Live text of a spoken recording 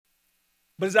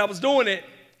But as I was doing it,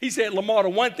 he said, Lamar, the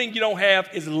one thing you don't have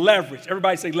is leverage.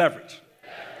 Everybody say leverage.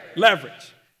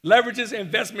 Leverage. Leverage is an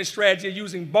investment strategy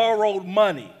using borrowed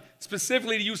money,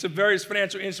 specifically the use of various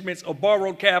financial instruments or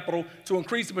borrowed capital to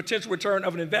increase the potential return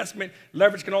of an investment.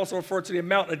 Leverage can also refer to the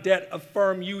amount of debt a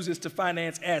firm uses to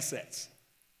finance assets.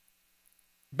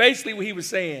 Basically what he was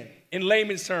saying, in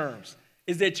layman's terms,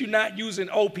 is that you're not using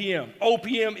OPM.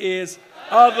 OPM is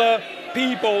other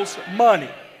people's money.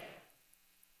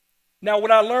 Now,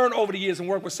 what I learned over the years and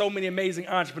work with so many amazing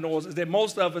entrepreneurs is that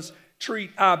most of us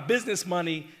treat our business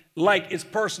money like it's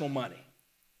personal money.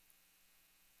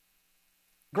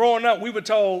 Growing up, we were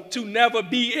told to never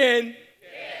be in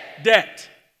debt.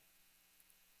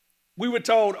 We were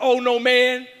told, oh, no,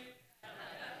 man,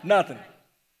 nothing.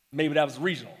 Maybe that was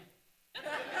regional.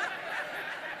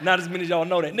 Not as many of y'all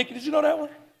know that. Nikki, did you know that one?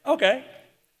 Okay.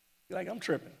 You're like, I'm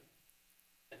tripping.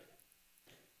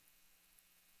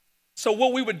 So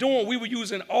what we were doing, we were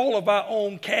using all of our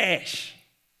own cash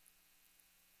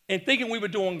and thinking we were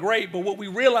doing great. But what we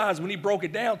realized when he broke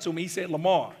it down to me, he said,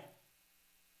 Lamar,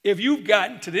 if you've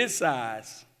gotten to this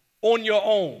size on your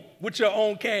own, with your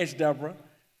own cash, Deborah,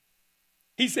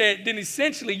 he said, then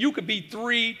essentially you could be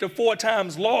 3 to 4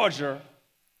 times larger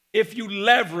if you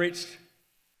leveraged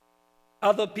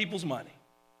other people's money.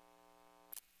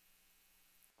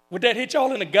 Would that hit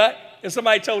y'all in the gut? If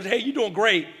somebody told you, hey, you're doing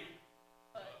great,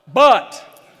 but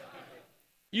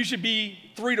you should be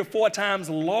 3 to 4 times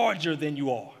larger than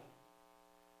you are.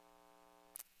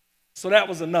 So that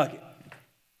was a nugget.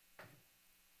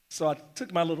 So I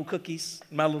took my little cookies,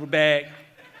 my little bag,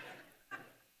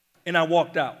 and I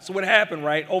walked out. So what happened,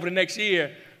 right, over the next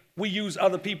year, we used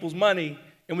other people's money,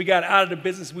 and we got out of the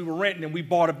business we were renting, and we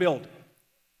bought a building.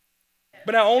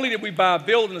 But not only did we buy a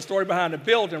building, the story behind the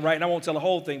building, right, and I won't tell the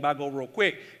whole thing, but I'll go real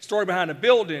quick. The story behind the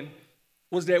building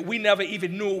was that we never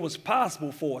even knew it was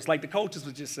possible for us, like the coaches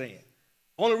were just saying.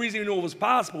 Only reason we knew it was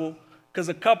possible because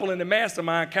a couple in the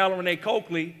mastermind, Cal and Renee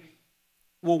Coakley,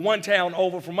 were one town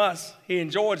over from us here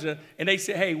in Georgia, and they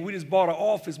said, hey, we just bought an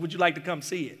office. Would you like to come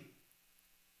see it?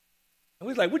 And we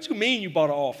was like, what you mean you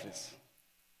bought an office?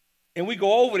 And we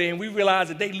go over there, and we realize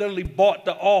that they literally bought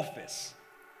the office.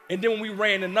 And then when we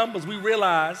ran the numbers, we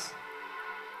realized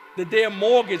that their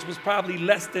mortgage was probably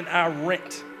less than our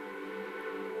rent.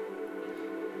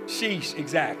 Sheesh,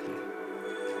 exactly.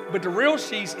 But the real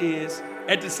sheesh is,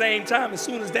 at the same time, as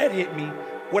soon as that hit me,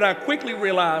 what I quickly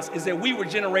realized is that we were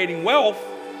generating wealth.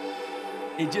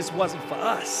 It just wasn't for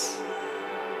us.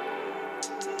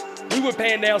 We were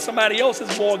paying down somebody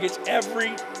else's mortgage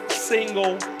every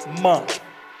single month.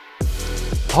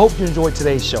 I hope you enjoyed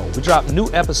today's show. We drop new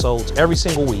episodes every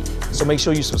single week, so make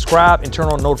sure you subscribe and turn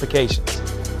on notifications.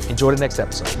 Enjoy the next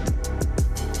episode.